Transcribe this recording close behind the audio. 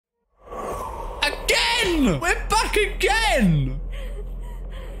again! We're back again!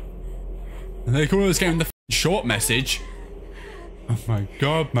 And they call this game the short message. Oh my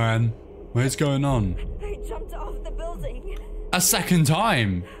god, man. What's going on? I jumped off the building. A second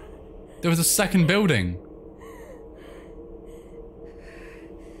time! There was a second building.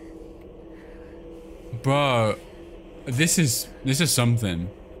 Bro, this is something.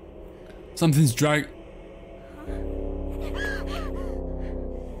 Something's drag.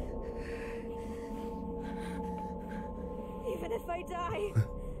 Even if I die,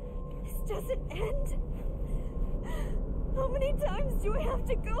 this doesn't end. How many times do I have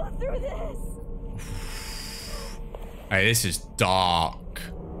to go through this? Hey, this is dark.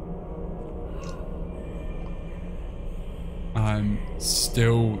 I'm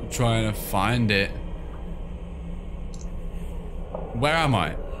still trying to find it. Where am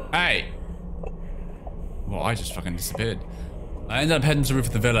I? Hey! Well, I just fucking disappeared. I ended up heading to the roof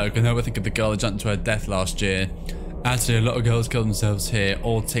of the villa. I can never think of the girl that jumped to her death last year. Actually, a lot of girls killed themselves here,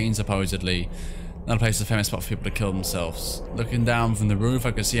 all teens supposedly. Another place is a famous spot for people to kill themselves. Looking down from the roof,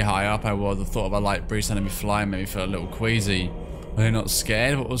 I could see how high up I was. The thought of a light breeze letting me fly made me feel a little queasy. Were they not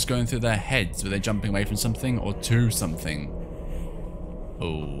scared? What was going through their heads? Were they jumping away from something or to something?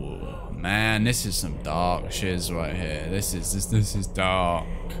 Oh man, this is some dark shiz right here. This is dark.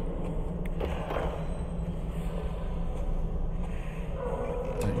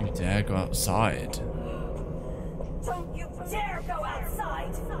 Don't you dare go outside. Don't you dare go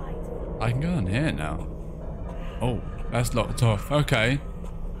outside! I can go in here now. Oh, that's locked off. Okay.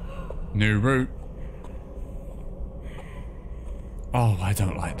 New route. Oh, I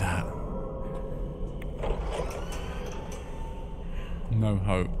don't like that. No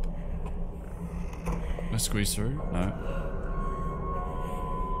hope. Let's squeeze through. No.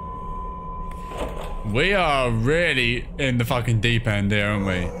 We are really in the fucking deep end here, aren't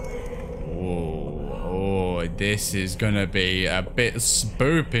we? Oh, this is gonna be a bit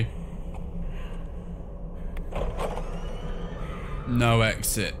spoopy. No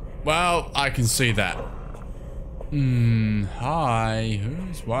exit. Well, I can see that. Hi.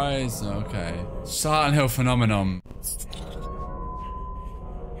 Who's wise? Okay. Silent Hill phenomenon.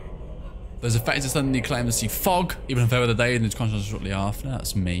 There's effects that suddenly claim to see fog, even if there were the day and it's conscious shortly after.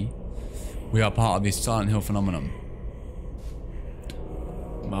 That's me. We are part of this Silent Hill phenomenon.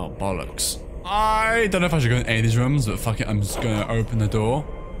 Well, bollocks. I don't know if I should go in any of these rooms, but fuck it, I'm just gonna open the door.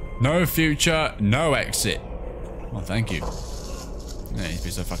 No future, no exit. Well, thank you. Yeah, he's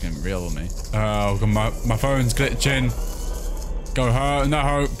been so fucking real with me. Oh, God, my phone's glitching. Go home, no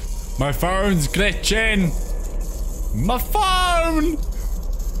hope. My phone's glitching. My phone!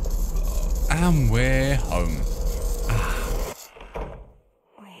 And we're home.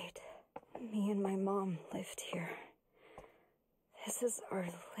 Wait, me and my mom lived here. This is our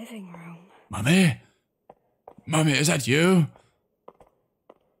living room. Mummy? Mummy, is that you?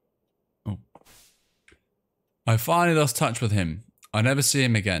 Oh. I finally lost touch with him. I never see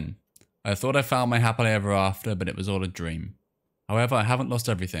him again. I thought I found my happily ever after, but it was all a dream. However, I haven't lost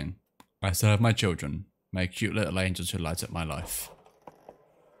everything. I still have my children, my cute little angels who light up my life.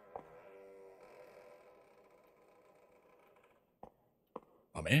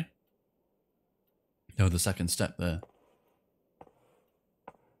 Mummy? Oh, the second step there.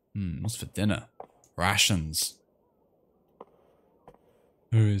 What's for dinner? Rations.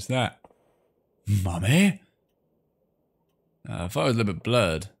 Who is that? Mummy? I thought it was a little bit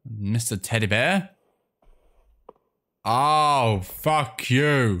blurred. Mr. Teddy Bear? Oh, fuck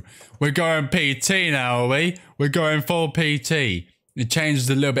you. We're going PT now, are we? We're going full PT. It changes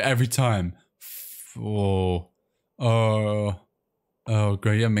a little bit every time. Oh,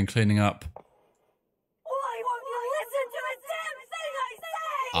 great, you haven't been cleaning up. Why won't you listen to the damn thing I say?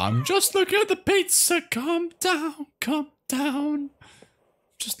 I'm just looking at the pizza. Calm down, calm down.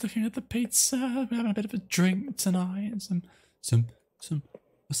 Just looking at the pizza. We're having a bit of a drink tonight. Some,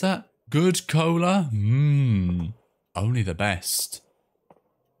 what's that? Good cola? Only the best.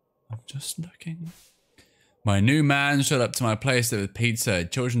 I'm just looking. My new man showed up to my place with pizza.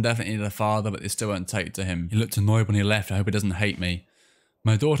 Children definitely need a father, but they still won't take to him. He looked annoyed when he left. I hope he doesn't hate me.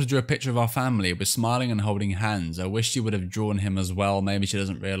 My daughter drew a picture of our family. We're smiling and holding hands. I wish she would have drawn him as well. Maybe she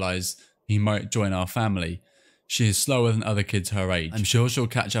doesn't realise he might join our family. She is slower than other kids her age. I'm sure she'll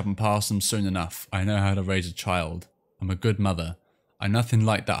catch up and pass them soon enough. I know how to raise a child. I'm a good mother. I'm nothing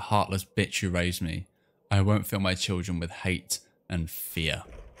like that heartless bitch who raised me. I won't fill my children with hate and fear.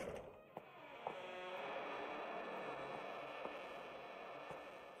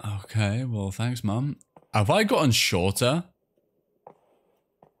 Okay, well, thanks, Mum. Have I gotten shorter?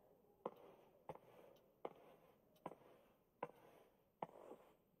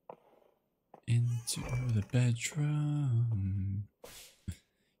 In into the bedroom.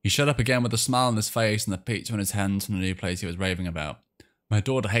 He shut up again with a smile on his face and the pizza in his hands from the new place he was raving about. My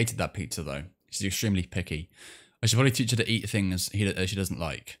daughter hated that pizza though. She's extremely picky. I should probably teach her to eat things she doesn't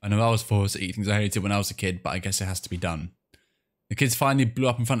like. I know I was forced to eat things I hated when I was a kid, but I guess it has to be done. The kids finally blew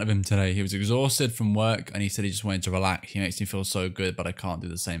up in front of him today. He was exhausted from work and he said he just wanted to relax. He makes me feel so good, but I can't do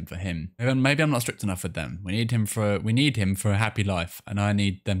the same for him. Maybe I'm not strict enough with them. We need him for a happy life, and I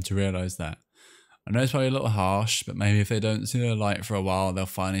need them to realise that. I know it's probably a little harsh, but maybe if they don't see the light for a while, they'll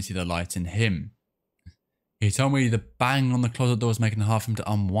finally see the light in him. He told me the bang on the closet door was making it hard for him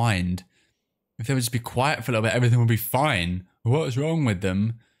to unwind. If they would just be quiet for a little bit, everything would be fine. What's wrong with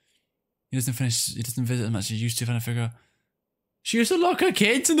them? He doesn't visit as much as he used to, trying to figure. She used to lock her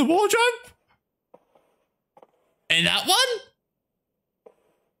kids in the wardrobe? In that one?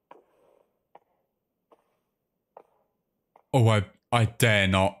 Oh, I dare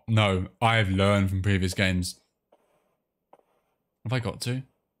not. No, I have learned from previous games. Have I got to?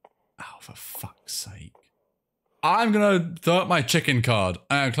 Oh, for fuck's sake. I'm gonna throw up my chicken card.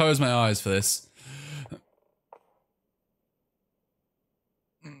 I'm gonna close my eyes for this.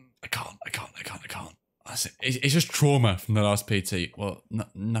 I can't. It's just trauma from the last PT. Well,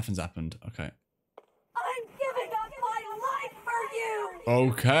 nothing's happened. Okay. I'm giving up my life for you!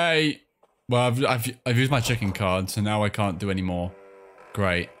 Okay. Well, I've used my chicken card, so now I can't do any more.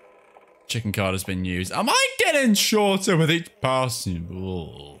 Great. Chicken card has been used. Am I getting shorter with each passing?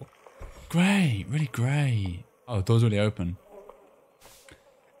 Ooh. Great. Really great. Oh, the door's already open.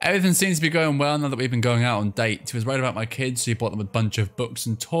 Everything seems to be going well now that we've been going out on dates. He was worried about my kids, so he bought them a bunch of books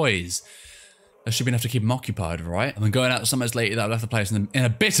and toys. That should be enough to keep them occupied, right? I'm going out some days later that I left the place in a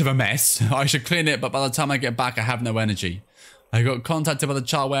bit of a mess. I should clean it, but by the time I get back, I have no energy. I got contacted by the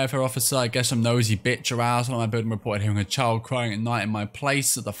child welfare officer. I guess some nosy bitch aroused on my building reported hearing a child crying at night in my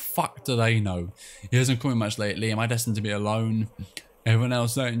place. What the fuck do they know? He hasn't called me much lately. Am I destined to be alone? Everyone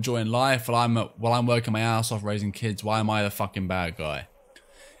else not enjoying life while I'm working my ass off raising kids. Why am I the fucking bad guy?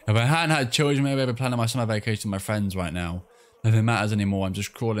 If I hadn't had children, maybe I'd be planning my summer vacation with my friends right now. Nothing matters anymore. I'm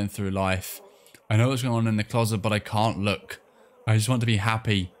just crawling through life. I know what's going on in the closet, but I can't look. I just want to be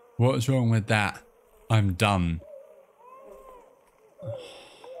happy. What's wrong with that? I'm done.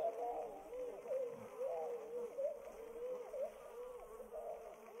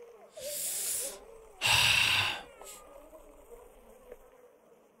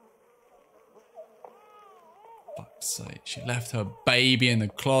 Fuck's sake, she left her baby in the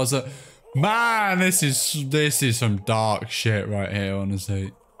closet. Man, this is some dark shit right here,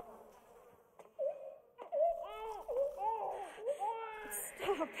 honestly.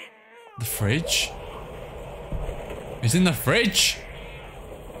 Stop. The fridge? It's in the fridge?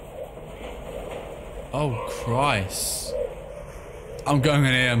 Oh, Christ. I'm going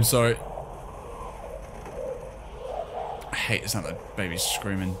in here, I'm sorry. I hate the sound of that baby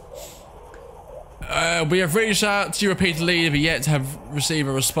screaming. We have reached out to you repeatedly, but yet have received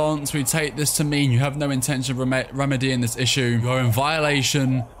a response. We take this to mean you have no intention of remedying this issue. You are in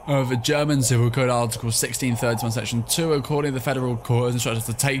violation of German Civil Code Article 1631, Section 2. According to the federal court, has instructed us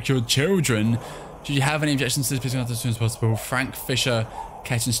to take your children. Should you have any objections to this, please contact us as soon as possible. Frank Fisher,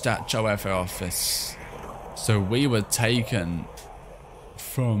 Kettenstadt Child Welfare Office. So we were taken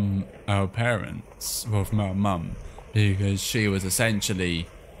from our parents, well, from our mum, because she was essentially,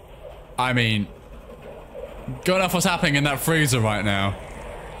 I mean, going off what's happening in that freezer right now,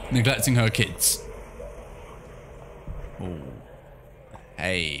 neglecting her kids. Oh,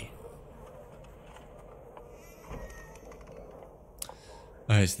 hey.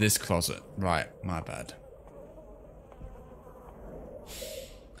 Oh, it's this closet. Right, my bad.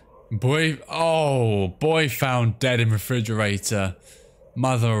 Boy found dead in refrigerator.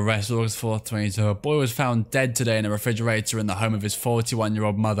 Mother arrested August 4th, 2022. A boy was found dead today in a refrigerator in the home of his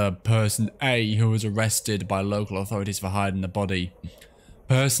 41-year-old mother, Person A, who was arrested by local authorities for hiding the body.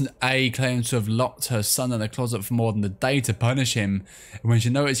 Person A claims to have locked her son in the closet for more than a day to punish him, and when she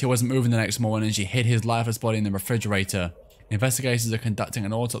noticed he wasn't moving the next morning, she hid his lifeless body in the refrigerator. Investigators are conducting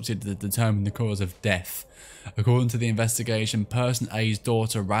an autopsy to determine the cause of death. According to the investigation, Person A's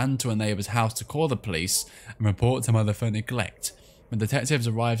daughter ran to a neighbour's house to call the police and report her mother for neglect. When detectives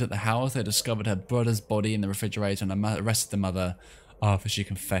arrived at the house, they discovered her brother's body in the refrigerator and arrested the mother after she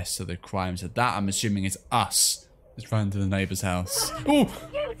confessed to the crime. So that, I'm assuming, is us. Just ran to the neighbour's house. Oh!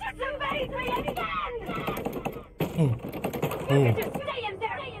 You just invade me again! Oh. Oh. Just stay in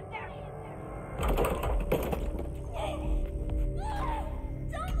there!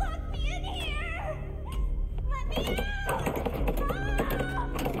 Don't lock me in here! Let me out!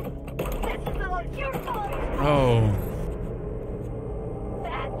 This is all your fault! Oh.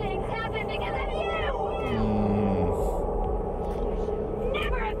 Bad things happen because of you!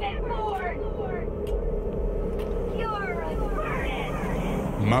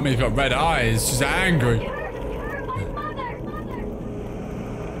 Mummy's got red eyes. She's angry. You're my mother.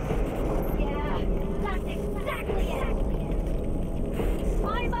 Yeah, that's exactly it.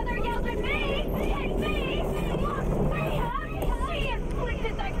 My mother yelled at me. Me. She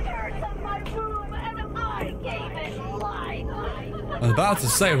inflicted the curse on my room, and I gave it life. I was about to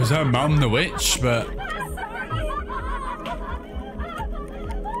say, was her mum the witch, but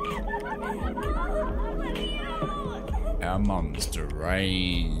our mum's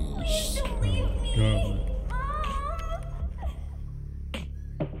deranged. God.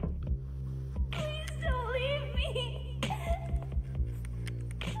 Please don't leave me.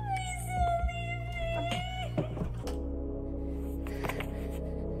 Please don't leave me.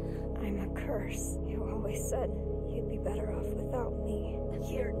 I'm a curse. You always said you'd be better off without me.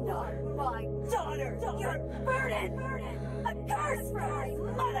 You're not my daughter. You're burden. A curse for my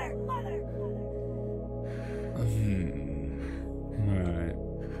mother. Right.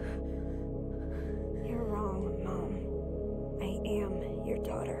 You're wrong, Mom. I am your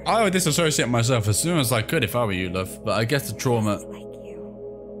daughter. I would disassociate myself as soon as I could if I were you, love. But I guess the trauma. Just like you.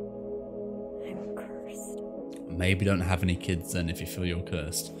 I'm cursed. Maybe don't have any kids then if you feel you're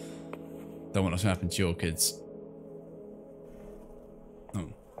cursed. Don't want what's gonna happen to your kids.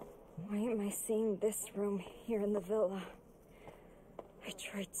 Oh. Why am I seeing this room here in the villa? I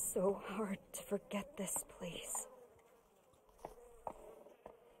tried so hard to forget this place.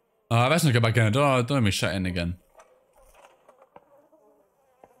 Let's not go back in the door. Don't let me shut in again.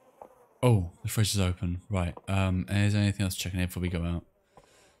 Oh, the fridge is open. Right. Is there anything else checking here before we go out?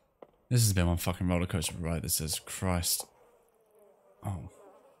 This has been one fucking roller coaster ride. This is Christ. Oh.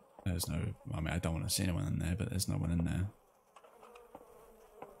 There's no... I mean, I don't want to see anyone in there, but there's no one in there.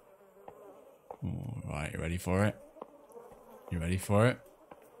 Alright, you ready for it? You ready for it?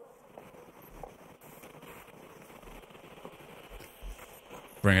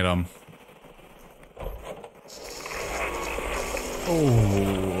 Bring it on.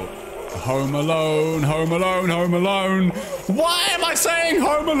 Oh, Home Alone, Home Alone, Home Alone. Why am I saying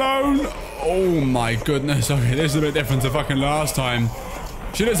Home Alone? Oh my goodness. Okay, this is a bit different to fucking last time.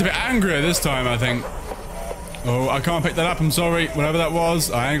 She looks a bit angrier this time, I think. Oh, I can't pick that up. I'm sorry. Whatever that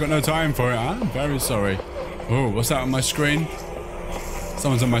was, I ain't got no time for it. I'm very sorry. Oh, what's that on my screen?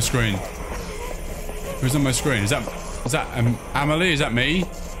 Someone's on my screen. Who's on my screen? Is that Amelie? Is that me?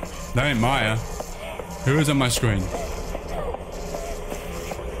 That ain't Maya. Who is on my screen?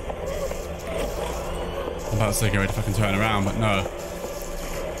 I'm about to say get ready to fucking turn around, but no.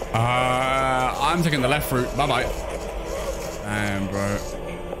 I'm taking the left route. Bye-bye. Damn, bro.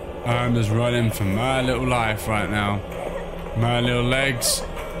 I'm just running for my little life right now. My little legs.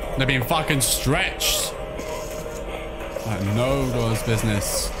 They're being fucking stretched. Like no God's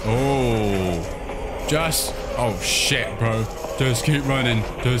business. Oh. Oh shit, bro. Just keep running.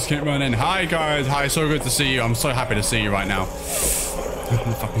 Just keep running. Hi, guys. Hi, so good to see you. I'm so happy to see you right now. Open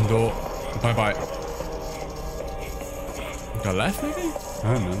the fucking door. Bye-bye. Go left, maybe?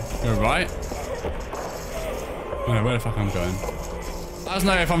 I don't know. Go right? I don't know where the fuck I'm going. I don't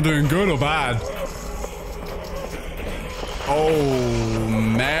know if I'm doing good or bad. Oh,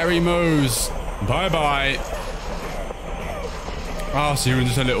 Mary Moose. Bye-bye. I'll see you in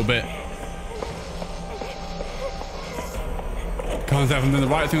just a little bit. Can't tell if I'm doing the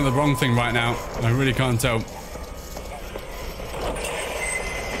right thing or the wrong thing right now. I really can't tell.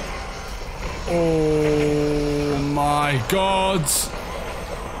 Oh my God.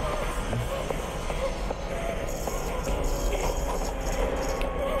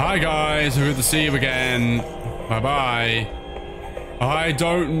 Hi guys, good to see you again. Bye bye. I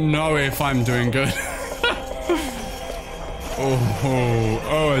don't know if I'm doing good.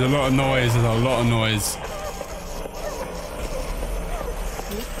 Oh, there's a lot of noise. There's a lot of noise.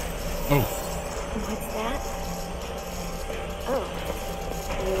 Oh. What's that? Oh.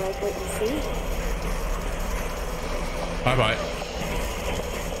 You like what you see? Bye bye.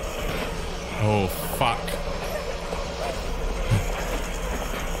 Oh, fuck.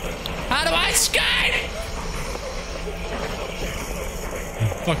 How do I escape?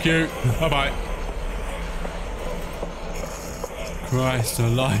 Fuck you. Bye bye. Christ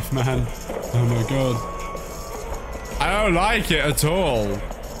alive, man. Oh my God. I don't like it at all.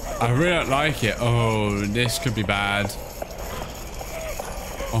 I really don't like it. Oh, this could be bad.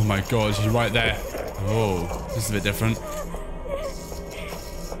 Oh my God, she's right there. Oh, this is a bit different.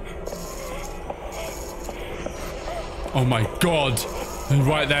 Oh my God, she's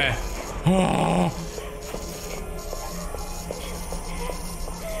right there. Oh.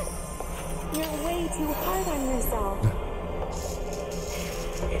 You're way too hard on yourself.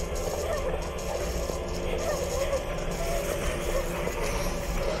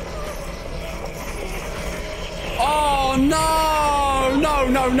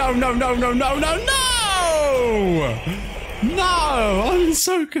 no, no, no, no, no, no, no, no! No! I'm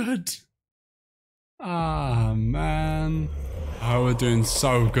so good. Ah, man. Oh, we're doing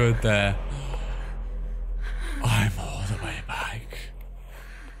so good there. I'm all the way back.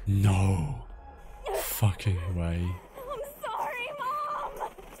 No fucking way. I'm sorry, Mom.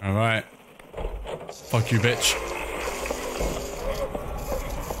 Alright. Fuck you, bitch.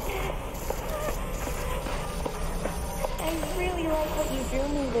 I really like what you drew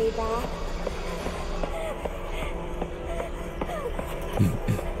me way back.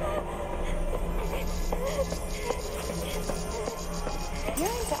 You're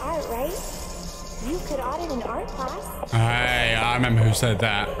into art, right? You could audit an art class. Hey, I remember who said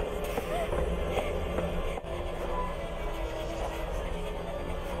that.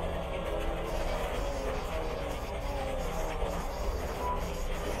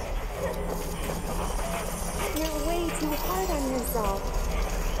 You're way too hard on yourself.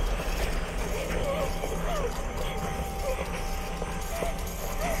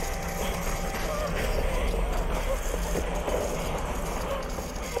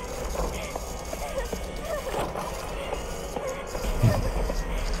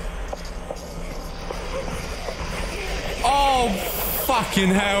 Oh, fucking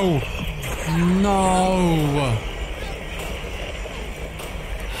hell. No.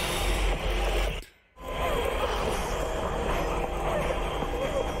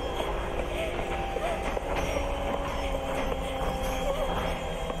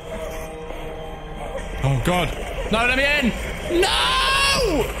 Oh, God. No, let me in. No!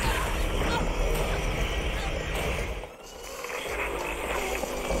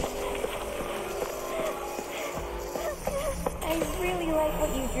 I really like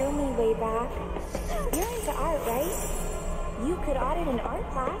what you drew me way back. You're into art, right? You could audit an art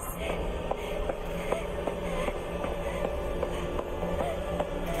class.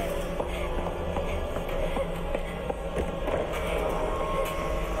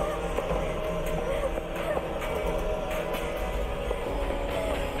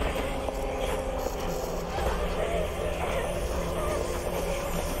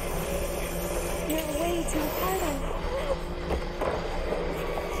 You're way too hard on.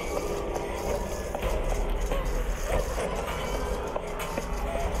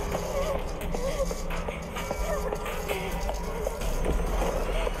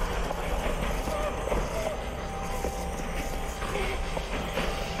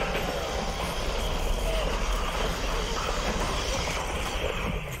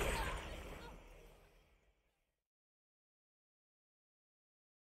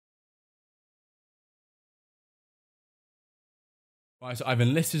 Right, so I've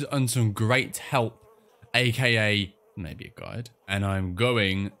enlisted on some great help, aka maybe a guide, and I'm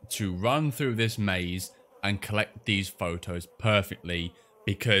going to run through this maze and collect these photos perfectly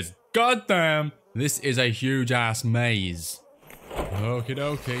because goddamn, this is a huge ass maze. Okie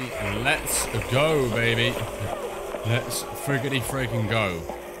dokie, let's go, baby. Let's friggity freaking go.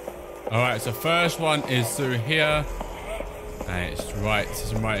 Alright, so first one is through here. And it's right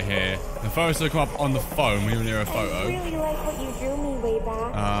here. The photos will come up on the phone when you're near a photo. I really like what you drew me way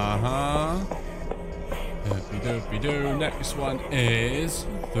back. Uh-huh. Doopy-doopy-doo. Next one is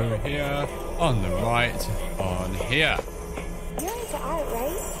through here, on the right, on here. You're into art,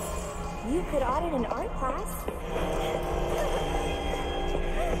 right? You could audit an art class.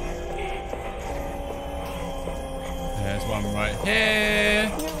 There's one right here.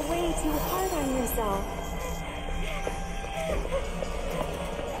 You're way too hard on yourself.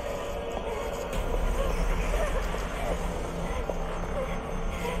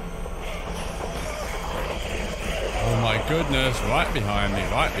 Oh my goodness, right behind me,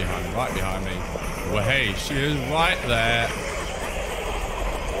 right behind me, right behind me. Well, hey, she is right there.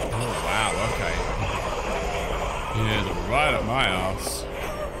 Oh, wow, okay. He is right at my ass.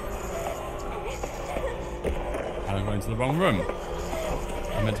 I'm going to the wrong room.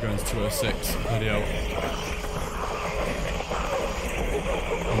 I meant to go into 206. Bloody hell.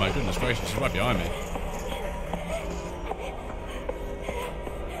 Oh my goodness gracious, she's right behind me.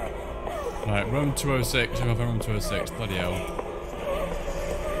 Right, room 206. I'm going for room 206. Bloody hell.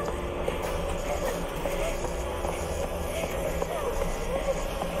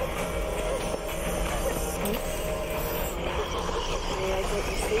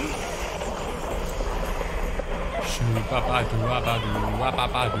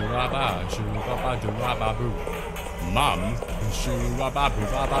 Mum.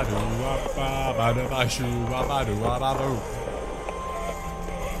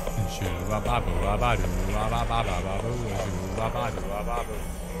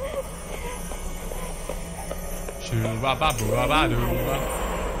 Here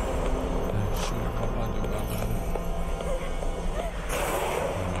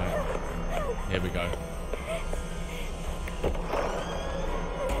we go.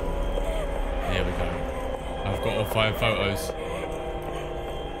 Here we go. I've got all 5 photos.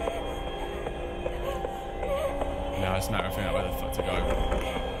 Now it's a matter of figuring out where the fuck to go.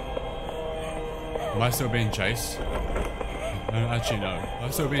 Am I still being chased? Actually, no. Am I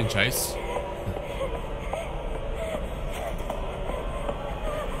still being chased?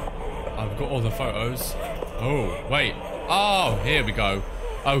 I've got all the photos. Oh, wait. Oh, here we go.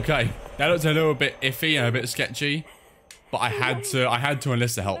 Okay. That looked a little bit iffy and a bit sketchy. But I had to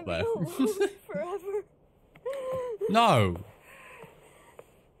enlist the help there. Forever. No.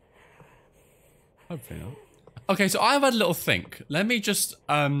 Hopefully not. Okay, so I've had a little think. Let me just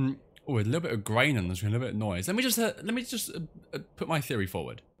oh, a little bit of grain on the screen, a little bit of noise. Let me just put my theory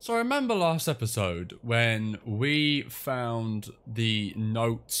forward. So I remember last episode when we found the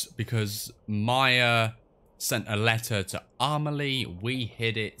note because Maya sent a letter to Amelie. We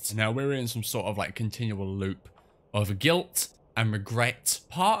hid it. Now we're in some sort of like continual loop of guilt and regret.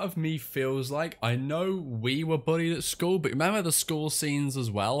 Part of me feels like I know we were bullied at school, but remember the school scenes as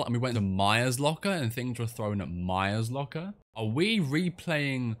well? And we went to Maya's locker and things were thrown at Maya's locker. Are we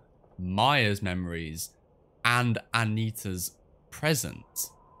replaying Maya's memories and Anita's present?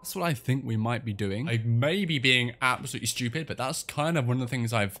 That's what I think we might be doing. I may be being absolutely stupid, but that's kind of one of the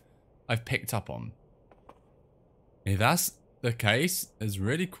things I've picked up on. If that's the case, it's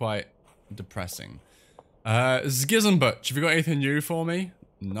really quite depressing. Butch, have you got anything new for me?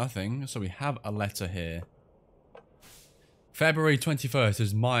 Nothing. So we have a letter here. February 21st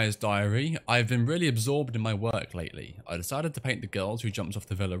is Maya's diary. I've been really absorbed in my work lately. I decided to paint the girls who jumped off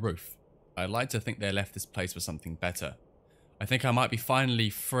the villa roof. I'd like to think they left this place for something better. I think I might be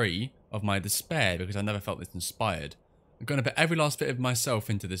finally free of my despair because I never felt this inspired. I'm going to put every last bit of myself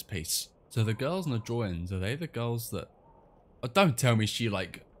into this piece. So the girls in the drawings, are they the girls that... Oh, don't tell me she,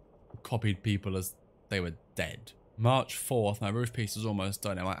 like, copied people as they were dead. March 4th, my roof piece is almost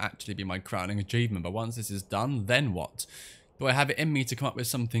done. It might actually be my crowning achievement, but once this is done, then what? Do I have it in me to come up with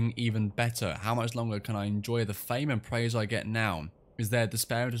something even better? How much longer can I enjoy the fame and praise I get now? Is there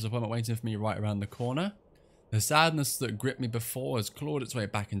despair and disappointment waiting for me right around the corner? The sadness that gripped me before has clawed its way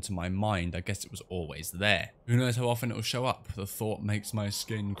back into my mind. I guess it was always there. Who knows how often it will show up? The thought makes my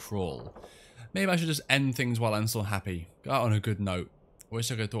skin crawl. Maybe I should just end things while I'm still happy. Go out on a good note. I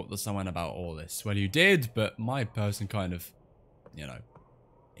wish I could talk to someone about all this. Well, you did, but my person kind of, you know,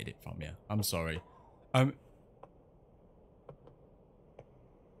 hid it from you. I'm sorry. I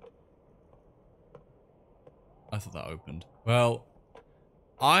thought that opened. Well,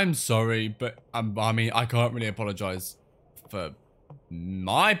 I'm sorry, but I mean, I can't really apologize for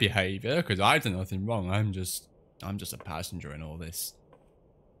my behavior because I did nothing wrong. I'm just a passenger in all this.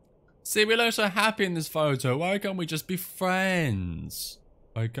 See, we look so happy in this photo. Why can't we just be friends?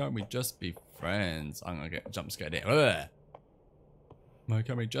 Why can't we just be friends? I'm gonna get jump scared here. Ugh. Why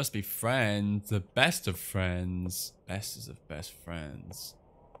can't we just be friends? The best of friends. Bestest of best friends.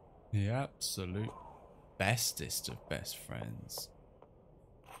 The absolute bestest of best friends.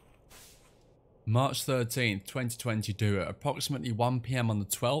 March 13th, 2022 at approximately 1 PM on the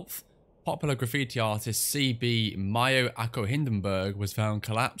 12th, popular graffiti artist C.B. Mayo Ako Hindenburg was found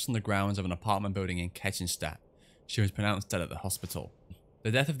collapsed on the grounds of an apartment building in Ketchenstadt. She was pronounced dead at the hospital.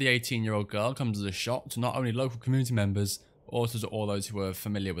 The death of the 18-year-old girl comes as a shock to not only local community members, but also to all those who were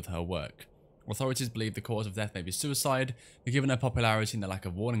familiar with her work. Authorities believe the cause of death may be suicide, but given her popularity and the lack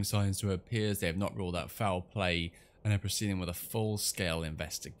of warning signs to her peers, they have not ruled out foul play and are proceeding with a full-scale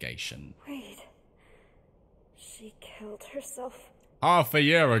investigation. Wait. She killed herself Half a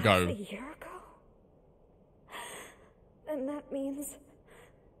year ago. a year ago? And that means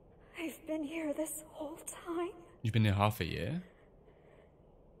I've been here this whole time? You've been here half a year?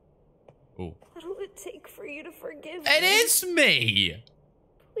 Oh. What'll it take for you to forgive me? It is me!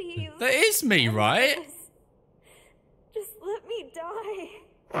 Please. That is me, right? Just let me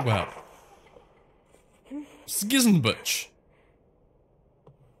die. Well. Skizenbutch.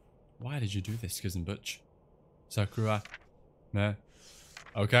 Why did you do this, Skizenbutch? Sakura. Nah.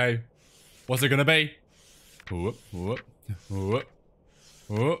 Okay. What's it gonna be? Whoop, whoop, whoop,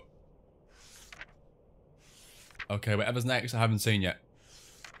 whoop. Okay, whatever's next, I haven't seen yet.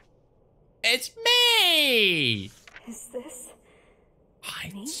 It's me! Is this I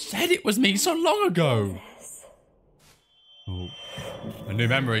me? said it was me so long ago. This? Oh, a new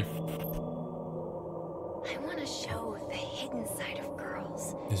memory. I want to show the hidden side of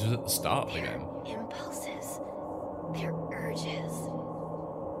girls. This was at the start of the Their game. impulses, their urges.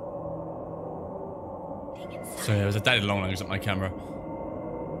 Being inside So yeah, there's a daddy long legs at my camera.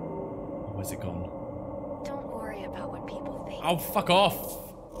 Oh, where's it gone? Don't worry about what people think. Oh, fuck off.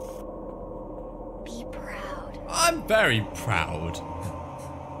 Be proud. I'm very proud.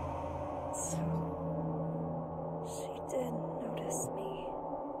 So, she did notice me.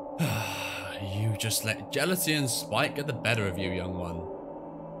 You just let jealousy and spite get the better of you, young one.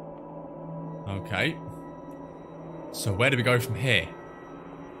 Okay. So where do we go from here?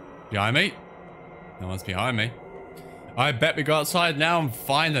 Behind me? No one's behind me. I bet we go outside now and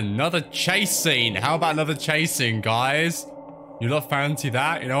find another chase scene. How about another chase scene, guys? You lot fancy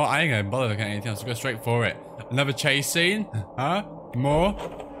that? You know what? I ain't gonna bother looking at anything else. We'll go straight for it. Another chase scene? Huh? More?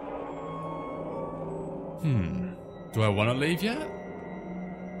 Do I want to leave yet?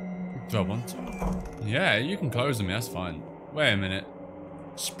 Do I want to? Yeah, you can close them. That's fine. Wait a minute.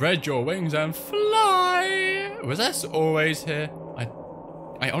 Spread your wings and fly. Was that always here?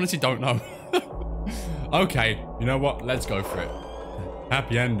 I honestly don't know. Okay, you know what? Let's go for it.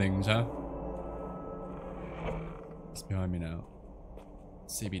 Happy endings, huh? It's behind me now.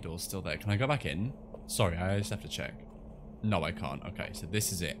 CB door's still there. Can I go back in? Sorry, I just have to check. No, I can't. Okay, so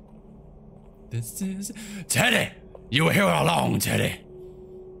this is it. This is... Teddy! You were here all along, Teddy!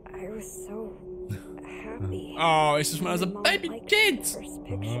 I was so happy. Oh, it's just when I was a Mom baby liked kid! the first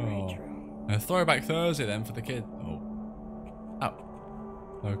picture I drew. A throwback Thursday then for the kid. Oh. Oh.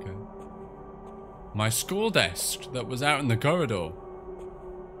 Okay. My school desk that was out in the corridor.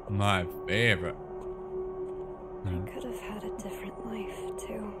 My favorite. I could have had a different life,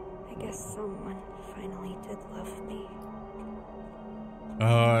 too. I guess someone finally did love me.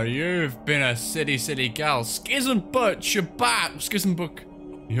 You've been a city gal. Schism Butch, you're back. Schism Book,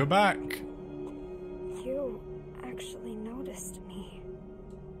 you're back. You actually noticed me.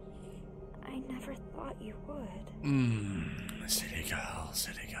 I never thought you would. City girl.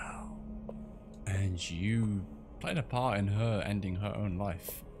 And you played a part in her ending her own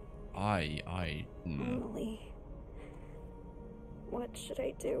life. Emily, what should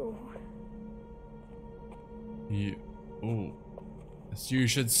I do? You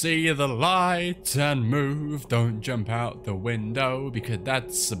should see the light and move. Don't jump out the window because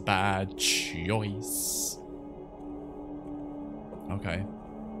that's a bad choice. Okay.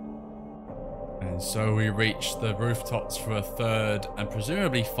 And so we reach the rooftops for a third and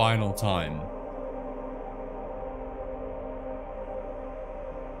presumably final time.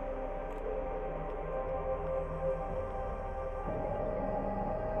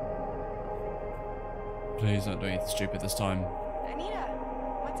 Please don't do anything stupid this time. Anita,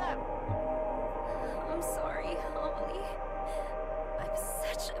 what's up? I'm sorry, Holly. I'm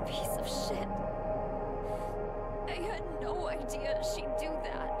such a piece of shit. I had no idea she'd do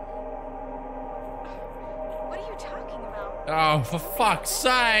that. What are you talking about? Oh, for fuck's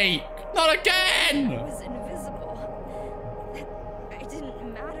sake! Not I again! was invisible. That I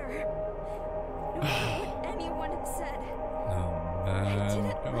didn't matter. No matter what anyone had said. Oh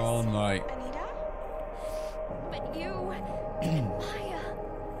man, come on, like... Anita? But you and Maya,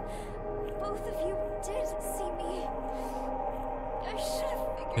 both of you did see me. I should have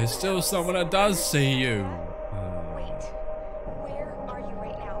figured There's it still out someone that sooner. does see you. Wait, where are you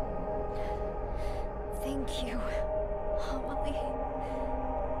right now? Thank you, Homily.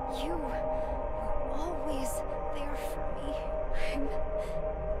 You were always there for me.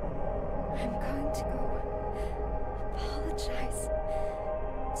 I'm going to go apologize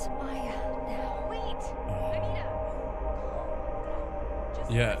to Maya now. Wait, Anita. Calm down. Just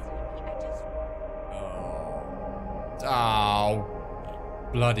Yeah. listen. I just... Oh,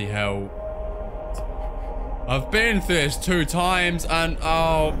 bloody hell. I've been through this 2 times and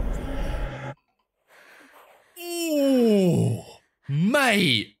oh. Ooh,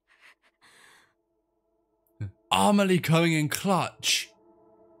 mate. Amelie coming in clutch.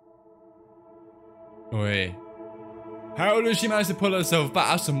 Oi. How does she manage to pull herself back?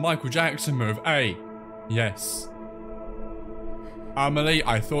 That's a Michael Jackson move. Hey, yes. Amelie,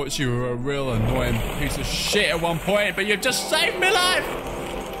 I thought you were a real annoying piece of shit at one point, but you've just saved my life!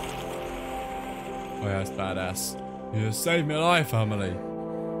 Oh yeah, that's badass. You just saved my life, Amelie.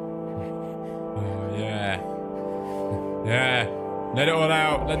 Oh yeah. Yeah. Let it all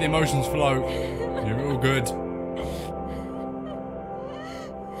out. Let the emotions flow. You're all good.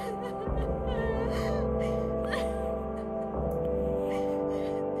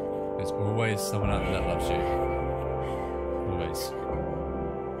 There's always someone out there that loves you. Always.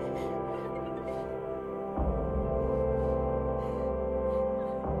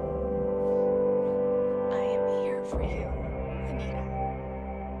 I am here for you, Anita.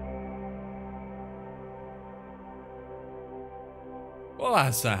 Well,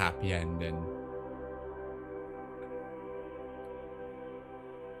 that's a happy ending.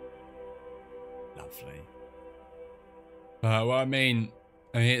 Lovely. Well, I mean,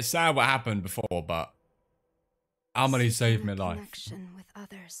 it's sad what happened before, but Amelie saved my life. Connection with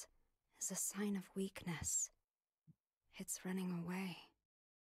others is a sign of weakness. It's running away.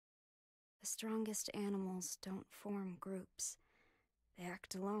 The strongest animals don't form groups. They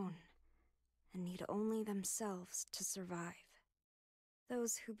act alone and need only themselves to survive.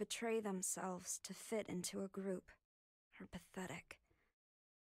 Those who betray themselves to fit into a group are pathetic.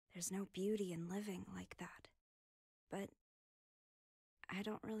 There's no beauty in living like that. But I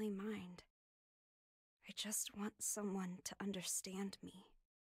don't really mind. I just want someone to understand me.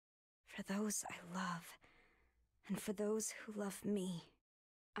 For those I love, and for those who love me,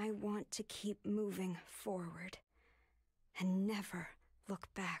 I want to keep moving forward and never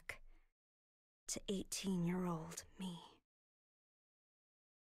look back to 18-year-old me.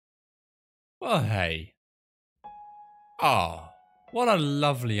 Well, hey. Oh, what a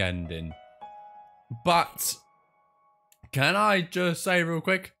lovely ending. But can I just say real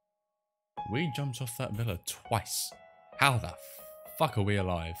quick? We jumped off that villa twice. How the fuck are we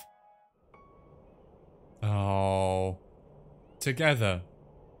alive? Oh. Together.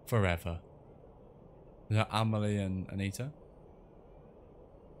 Forever. Is that Amelie and Anita?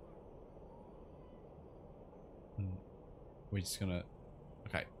 We're just gonna...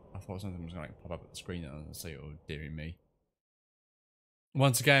 Okay. I thought something was gonna pop up at the screen and say, oh, dearie me.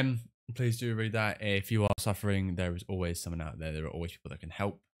 Once again, please do read that. If you are suffering, there is always someone out there. There are always people that can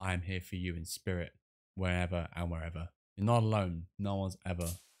help. I am here for you in spirit, wherever and wherever. You're not alone. No one's ever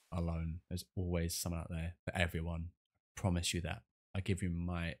alone. There's always someone out there for everyone. I promise you that. I give you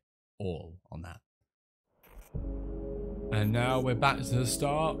my all on that. And now we're back to the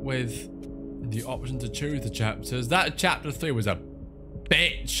start with the option to choose the chapters. That chapter 3 was a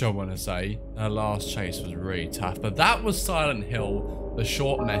bitch, I want to say. Our last chase was really tough, but that was Silent Hill, the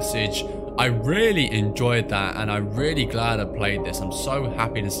short message. I really enjoyed that, and I'm really glad I played this. I'm so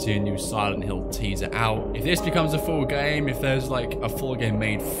happy to see a new Silent Hill teaser out. If this becomes a full game, if there's like a full game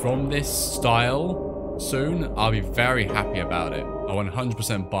made from this style soon, I'll be very happy about it. I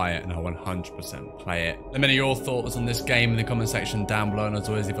 100% buy it and I 100% play it. Let me know your thoughts on this game in the comment section down below, and as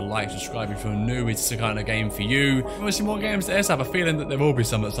always, leave a like, subscribe if you're new. It's the kind of game for you. If you want to see more games like this, I have a feeling that there will be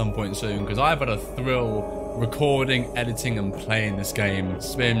some at some point soon, because I've had a thrill recording, editing and playing this game.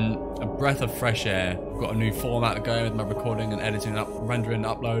 It's been a breath of fresh air. I've got a new format going with my recording and editing, rendering,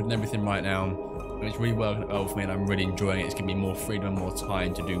 upload and everything right now. It's really working well for me and I'm really enjoying it. It's giving me more freedom and more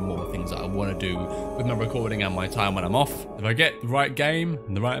time to do more things that I want to do with my recording and my time when I'm off. If I get the right game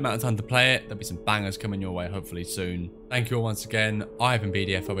and the right amount of time to play it, there'll be some bangers coming your way hopefully soon. Thank you all once again. I've been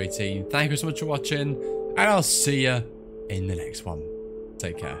BDFO18. Thank you so much for watching, and I'll see you in the next one.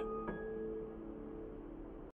 Take care.